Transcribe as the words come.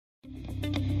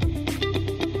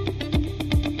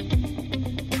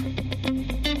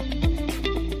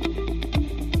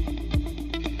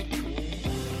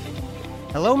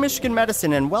Hello, Michigan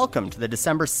Medicine, and welcome to the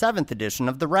December 7th edition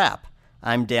of The Wrap.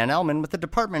 I'm Dan Ellman with the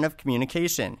Department of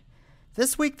Communication.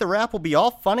 This week, The Wrap will be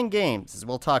all fun and games, as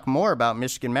we'll talk more about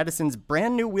Michigan Medicine's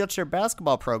brand new wheelchair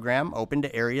basketball program open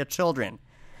to area children.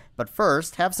 But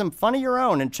first, have some fun of your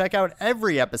own and check out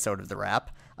every episode of The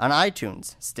Wrap on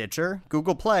iTunes, Stitcher,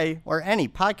 Google Play, or any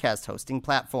podcast hosting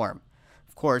platform.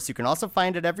 Of course, you can also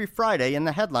find it every Friday in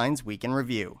the Headlines Week in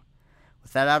Review.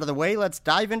 With that out of the way, let's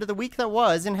dive into the week that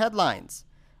was in headlines.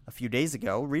 A few days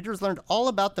ago, readers learned all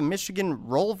about the Michigan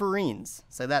Rollverines,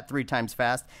 say that 3 times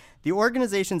fast, the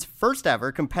organization's first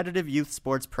ever competitive youth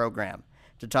sports program.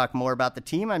 To talk more about the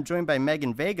team, I'm joined by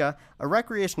Megan Vega, a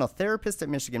recreational therapist at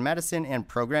Michigan Medicine and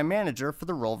program manager for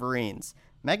the Rollverines.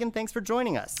 Megan, thanks for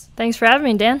joining us. Thanks for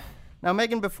having me, Dan. Now,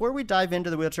 Megan, before we dive into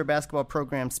the wheelchair basketball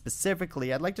program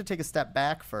specifically, I'd like to take a step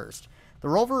back first. The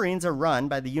Rollverines are run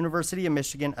by the University of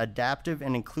Michigan Adaptive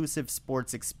and Inclusive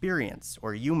Sports Experience,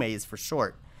 or UMAIS for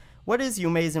short. What is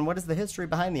UMAIS and what is the history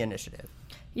behind the initiative?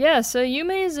 Yeah, so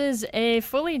UMAIS is a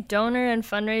fully donor and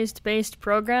fundraised-based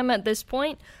program at this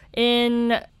point.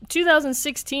 In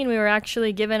 2016, we were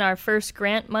actually given our first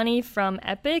grant money from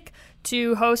EPIC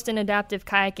to host an adaptive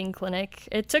kayaking clinic.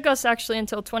 It took us actually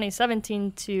until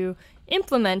 2017 to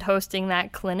implement hosting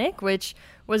that clinic, which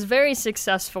was very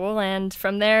successful, and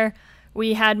from there,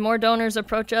 we had more donors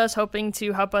approach us hoping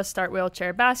to help us start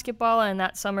wheelchair basketball, and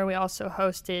that summer we also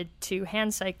hosted 2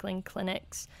 hand cycling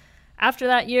clinics. After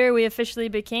that year, we officially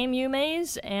became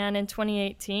UMAIS, and in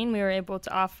 2018, we were able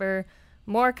to offer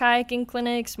more kayaking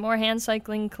clinics, more hand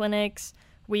cycling clinics.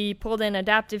 We pulled in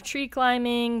adaptive tree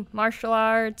climbing, martial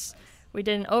arts. We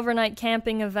did an overnight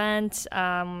camping event,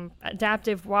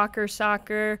 adaptive walker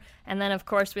soccer, and then, of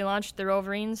course, we launched the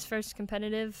Rollverines' first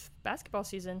competitive basketball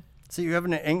season. So you have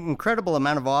an incredible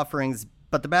amount of offerings,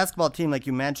 but the basketball team, like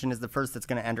you mentioned, is the first that's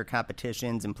going to enter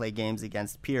competitions and play games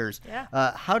against peers.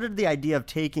 Yeah. How did the idea of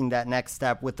taking that next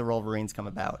step with the Rollverines come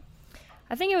about?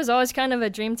 I think it was always kind of a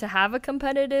dream to have a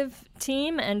competitive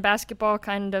team, and basketball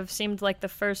kind of seemed like the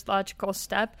first logical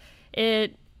step.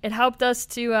 It helped us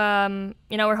to,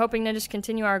 we're hoping to just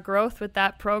continue our growth with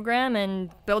that program and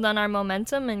build on our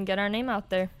momentum and get our name out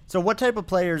there. So what type of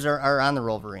players are on the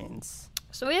Rollverines?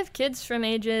 So we have kids from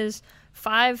ages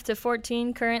 5 to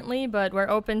 14 currently, but we're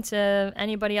open to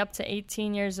anybody up to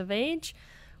 18 years of age.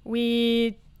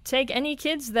 We take any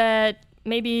kids that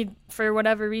maybe for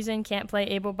whatever reason can't play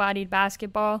able-bodied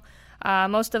basketball.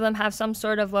 Most of them have some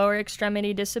sort of lower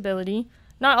extremity disability.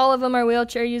 Not all of them are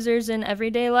wheelchair users in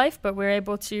everyday life, but we're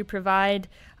able to provide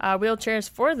wheelchairs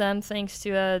for them thanks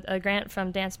to a grant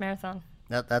from Dance Marathon.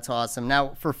 That's awesome.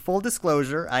 Now, for full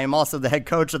disclosure, I am also the head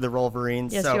coach of the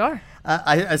Rollverines. Yes, so you are.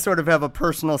 I sort of have a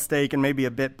personal stake and maybe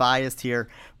a bit biased here.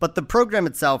 But the program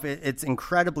itself, it's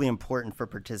incredibly important for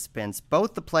participants,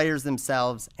 both the players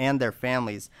themselves and their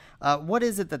families. What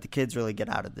is it that the kids really get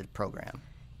out of the program?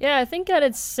 Yeah, I think at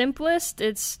its simplest,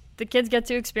 the kids get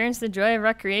to experience the joy of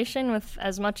recreation with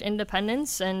as much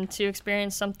independence and to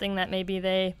experience something that maybe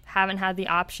they haven't had the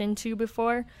option to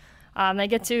before. They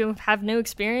get to have new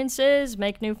experiences,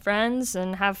 make new friends,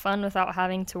 and have fun without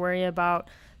having to worry about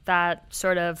that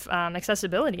sort of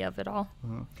accessibility of it all.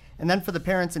 Mm-hmm. And then for the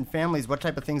parents and families, what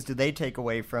type of things do they take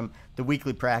away from the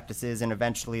weekly practices and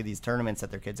eventually these tournaments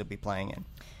that their kids will be playing in?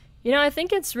 You know, I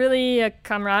think it's really a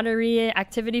camaraderie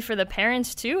activity for the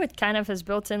parents, too. It kind of has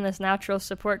built in this natural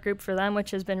support group for them,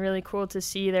 which has been really cool to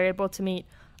see. They're able to meet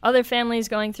other families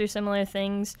going through similar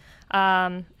things.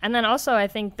 And then also, I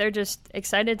think they're just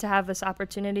excited to have this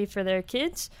opportunity for their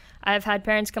kids. I've had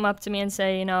parents come up to me and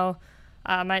say,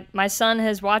 my son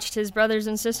has watched his brothers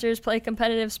and sisters play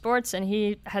competitive sports, and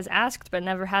he has asked but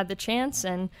never had the chance,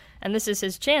 and this is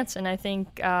his chance. And I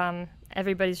think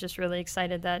everybody's just really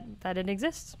excited that it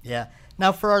exists. Yeah.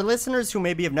 Now, for our listeners who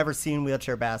maybe have never seen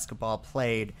wheelchair basketball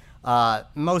played,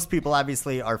 most people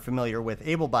obviously are familiar with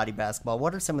able-bodied basketball.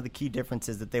 What are some of the key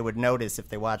differences that they would notice if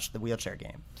they watched the wheelchair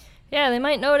game? Yeah, they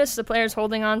might notice the players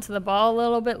holding on to the ball a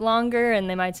little bit longer, and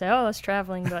they might say, oh, that's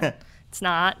traveling, but it's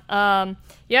not.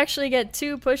 You actually get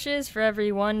 2 pushes for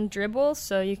every 1 dribble,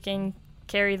 so you can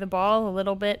carry the ball a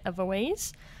little bit of a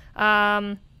ways.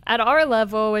 At our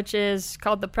level, which is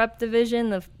called the prep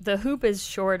division, the hoop is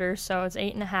shorter, so it's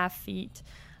 8.5 feet.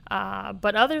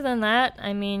 But other than that,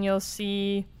 I mean, you'll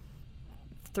see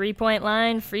 3-point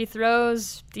line, free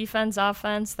throws, defense,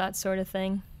 offense, that sort of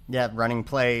thing. Yeah, running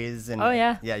plays. And oh,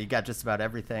 yeah. Yeah, you got just about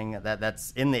everything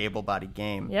that's in the able-bodied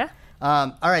game. Yeah.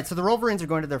 All right, so the Rollverines are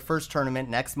going to their first tournament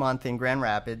next month in Grand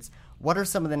Rapids. What are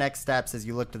some of the next steps as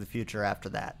you look to the future after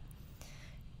that?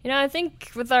 You know, I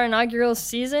think with our inaugural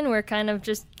season, we're kind of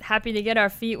just happy to get our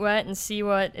feet wet and see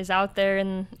what is out there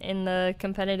in the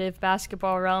competitive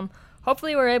basketball realm.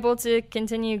 hopefully we're able to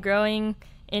continue growing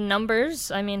in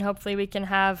numbers. I mean, hopefully we can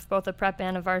have both a prep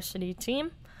and a varsity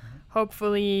team.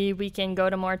 Hopefully we can go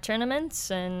to more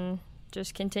tournaments and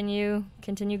just continue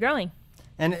growing.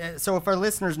 And so if our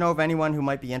listeners know of anyone who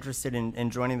might be interested in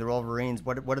joining the Rollverines,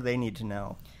 what do they need to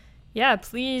know? Yeah,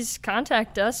 please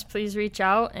contact us. Please reach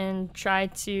out and try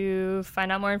to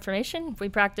find out more information. We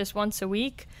practice once a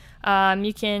week.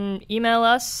 You can email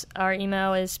us. Our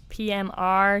email is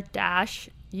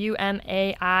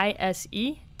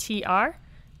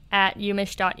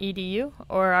pmr-umaisetr@umich.edu,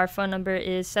 or our phone number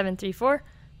is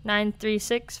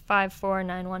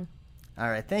 734-936-5491. All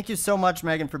right. Thank you so much,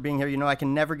 Megan, for being here. You know, I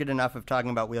can never get enough of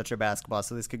talking about wheelchair basketball,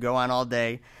 so this could go on all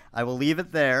day. I will leave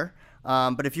it there.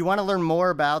 But if you want to learn more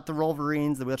about the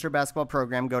Rollverines, the wheelchair basketball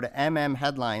program, go to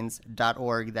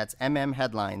mmheadlines.org. That's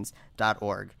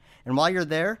mmheadlines.org. And while you're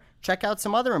there, check out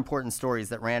some other important stories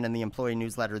that ran in the employee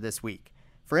newsletter this week.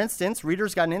 For instance,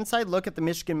 readers got an inside look at the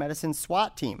Michigan Medicine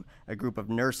SWAT team, a group of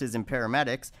nurses and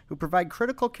paramedics who provide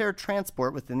critical care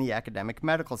transport within the Academic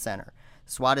Medical Center.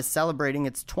 SWAT is celebrating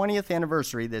its 20th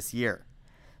anniversary this year.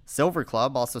 Silver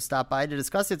Club also stopped by to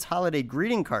discuss its holiday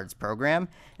greeting cards program,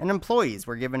 and employees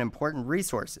were given important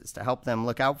resources to help them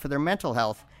look out for their mental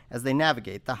health as they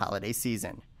navigate the holiday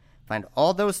season. Find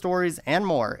all those stories and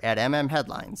more at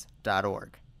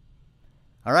mmheadlines.org.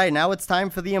 All right, now it's time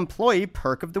for the Employee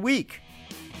Perk of the Week.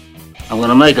 I'm going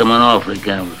to make him an offer he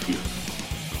can't refuse.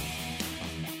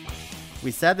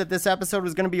 We said that this episode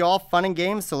was going to be all fun and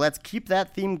games, so let's keep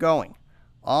that theme going.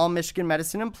 All Michigan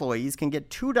Medicine employees can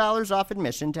get $2 off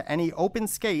admission to any open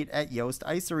skate at Yost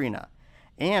Ice Arena.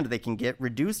 And they can get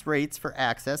reduced rates for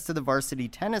access to the Varsity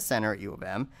Tennis Center at U of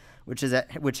M, which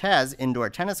has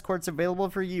indoor tennis courts available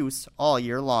for use all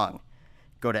year long.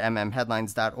 Go to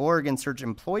mmheadlines.org and search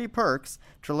Employee Perks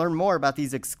to learn more about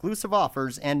these exclusive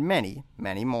offers and many,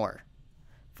 many more.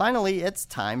 Finally, it's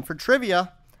time for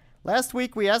trivia. Last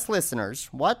week, we asked listeners,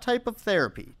 what type of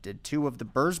therapy did two of the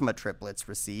Bursma triplets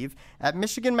receive at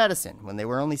Michigan Medicine when they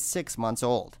were only 6 months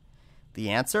old? The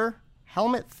answer?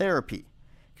 Helmet therapy.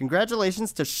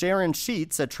 Congratulations to Sharon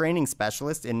Sheets, a training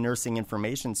specialist in nursing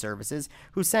information services,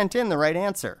 who sent in the right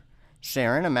answer.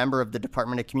 Sharon, a member of the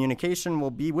Department of Communication,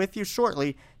 will be with you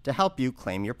shortly to help you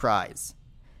claim your prize.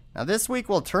 Now this week,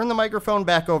 we'll turn the microphone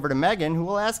back over to Megan, who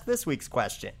will ask this week's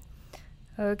question.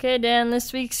 Okay, Dan,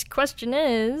 this week's question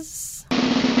is,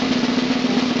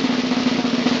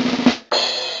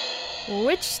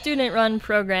 which student-run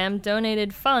program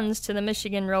donated funds to the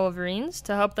Michigan Rollverines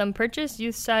to help them purchase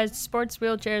youth-sized sports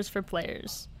wheelchairs for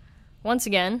players? Once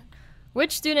again,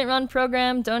 which student-run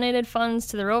program donated funds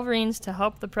to the Rollverines to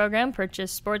help the program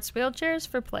purchase sports wheelchairs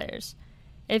for players?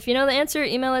 If you know the answer,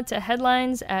 email it to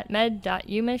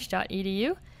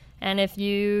headlines@med.umich.edu, and if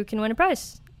you can win a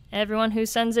prize. Everyone who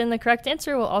sends in the correct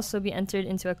answer will also be entered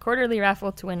into a quarterly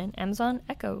raffle to win an Amazon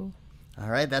Echo. All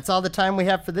right, that's all the time we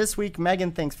have for this week.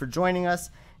 Megan, thanks for joining us.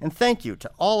 And thank you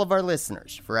to all of our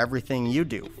listeners for everything you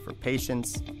do for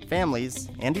patients, families,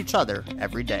 and each other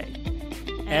every day.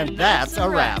 And that's a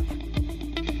wrap.